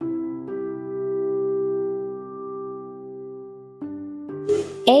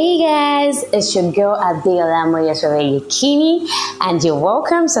Hey guys, it's your girl Adela Moyesore Yekini, and you're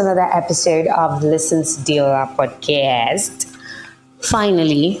welcome to another episode of Listen to Diola podcast.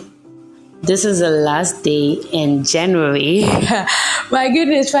 Finally, this is the last day in January. My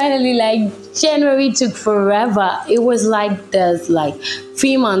goodness, finally, January took forever. It was like there's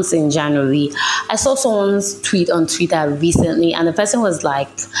 3 months in January. I saw someone's tweet on Twitter recently, and the person was like,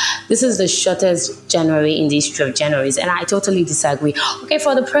 this is the shortest January in the history of Januaries. And I totally disagree. Okay,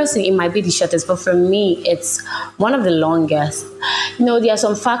 for the person, it might be the shortest, but for me, it's one of the longest. There are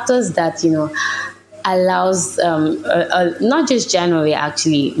some factors that, allows not just January,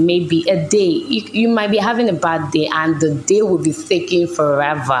 actually, maybe a day you might be having a bad day and the day will be taking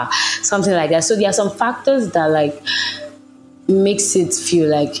forever, something like that. So there are some factors that makes it feel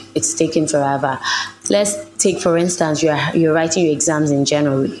like it's taking forever. Let's take, for instance, you're writing your exams in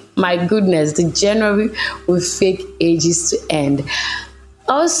January. My goodness, the January will take ages to end.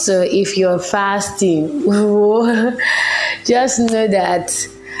 Also, if you're fasting, just know that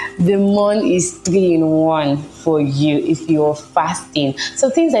the month is 3 in 1 for you if you're fasting. So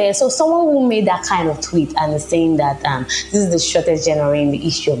things like that. So someone who made that kind of tweet and is saying that this is the shortest January in the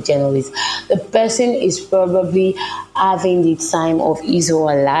history of Januaries, the person is probably having the time of his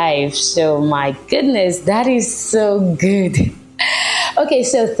whole life. So my goodness, that is so good. Okay,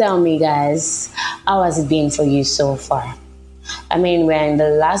 so tell me guys, how has it been for you so far? I mean, we're in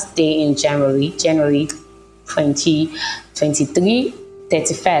the last day in January 2023.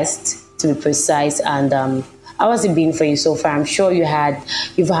 31st to be precise, and how has it been for you so far? I'm sure you had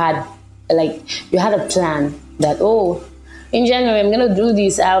a plan that, in January I'm gonna do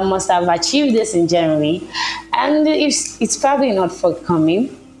this, I must have achieved this in January, and if it's probably not forthcoming,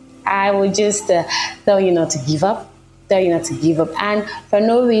 I would just tell you not to give up, and for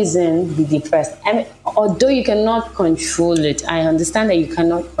no reason be depressed. I mean, although you cannot control it, I understand that you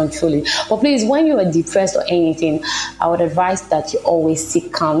cannot control it, but please, when you are depressed or anything, I would advise that you always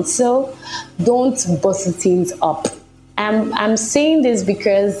seek counsel. Don't bottle things up. I'm saying this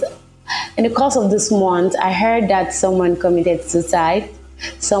because in the course of this month, I heard that someone committed suicide.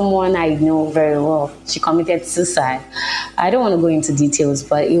 Someone I know very well, she committed suicide. I don't want to go into details,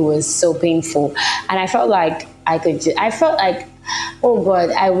 but it was so painful, and I felt like oh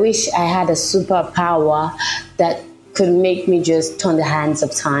God, I wish I had a superpower that could make me just turn the hands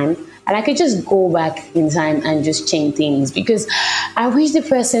of time and I could just go back in time and just change things, because I wish the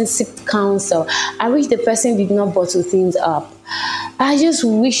person sought counsel. I wish the person did not bottle things up. I just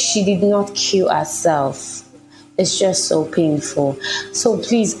wish she did not kill herself. It's just so painful. So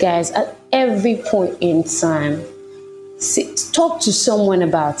please guys, at every point in time, talk to someone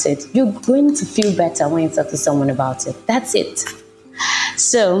about it. You're going to feel better when you talk to someone about it. That's it.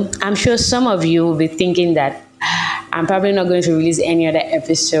 So I'm sure some of you will be thinking that I'm probably not going to release any other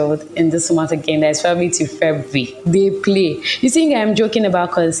episode in this month again. That's probably to February. They play. You think I'm joking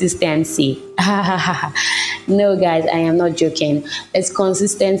about consistency? No, guys, I am not joking. It's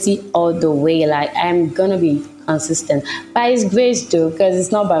consistency all the way. I'm gonna be consistent by His grace, though, because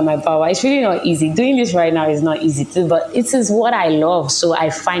it's not by my power. It's really not easy. Doing this right now is not easy too, but it is what I love, so I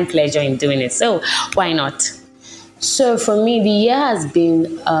find pleasure in doing it. So why not? So for me, the year has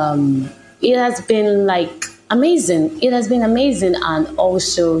been amazing. It has been amazing and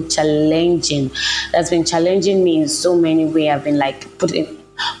also challenging. It has been challenging me in so many ways. I've been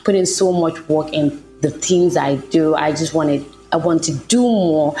putting so much work in the things I do. I want to do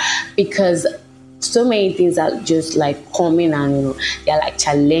more, because so many things are just coming, and they're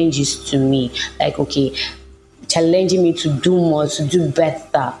challenges to me. Challenging me to do more, to do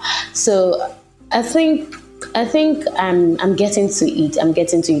better. So I think I'm getting to it.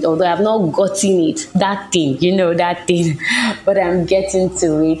 Although I've not gotten it, that thing, but I'm getting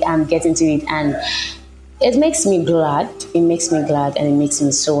to it. And it makes me glad. And it makes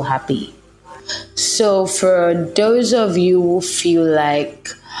me so happy. So for those of you who feel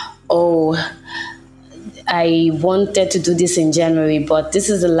like, I wanted to do this in January, but this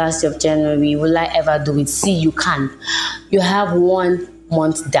is the last of January, will I ever do it? See, you can. You have 1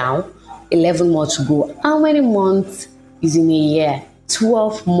 month down, 11 months to go. How many months is in a year?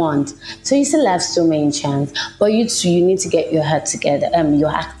 12 months. So you still have so many chances, but you need to get your act together.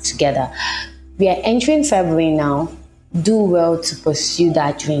 We are entering February now. Do well to pursue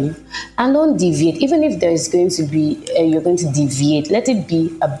that dream, and don't deviate. Even if there is going to be you're going to deviate, let it be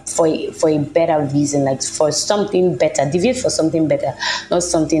for a better reason, for something better. Deviate for something better, not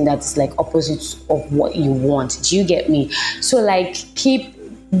something that's opposite of what you want. Do you get me? So keep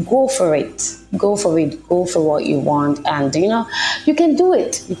go for it. Go for it. Go for what you want. And you can do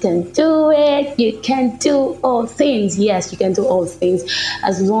it. You can do it. You can do all things. Yes, you can do all things.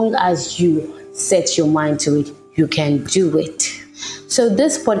 As long as you set your mind to it, you can do it. So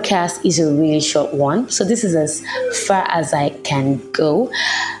this podcast is a really short one. So this is as far as I can go.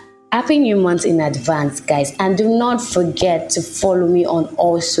 Happy New Month in advance, guys. And do not forget to follow me on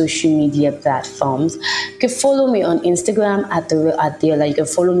all social media platforms. You can follow me on Instagram at The Real Adeola. You can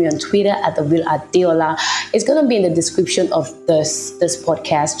follow me on Twitter at The Real Adeola. It's going to be in the description of this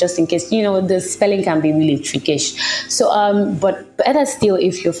podcast, just in case, the spelling can be really trickish. So, but better still,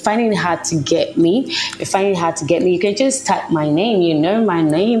 if you're finding it hard to get me, you can just type my name. My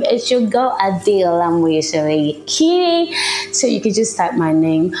name is your girl Adeola Moyesore Yekini. So you can just type my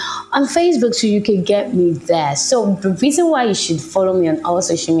name on Facebook so you can get me there. So the reason why you should follow me on all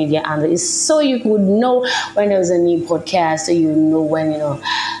social media handles is so you would know when there's a new podcast, so you know when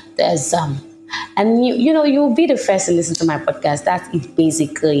there's and you'll be the first to listen to my podcast. That's it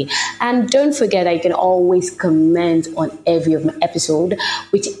basically. And don't forget that you can always comment on every of my episode,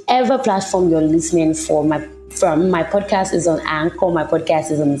 whichever platform you're listening from. My podcast is on Anchor. My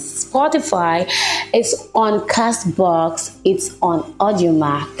podcast is on Spotify. It's on Castbox. It's on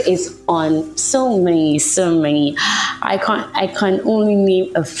Audiomack. It's on so many. I can only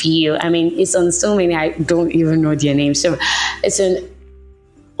name a few. I mean, it's on so many. I don't even know their names. So it's on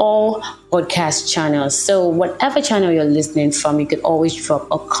all podcast channels. So whatever channel you're listening from, you could always drop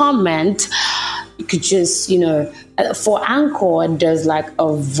a comment. You could just, for Anchor, there's like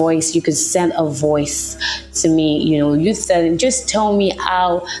a voice. You could send a voice to me. Just tell me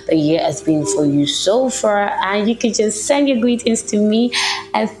how the year has been for you so far. And you could just send your greetings to me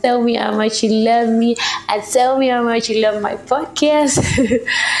and tell me how much you love me and tell me how much you love my podcast.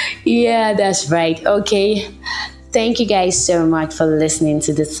 Yeah, that's right. Okay. Thank you guys so much for listening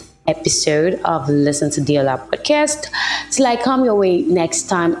to this episode of Listen to Adeola podcast. Till I come your way next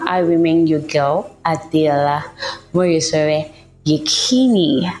time, I remain your girl, Adeola Moyesore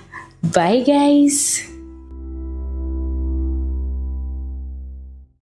Yekini. Bye, guys.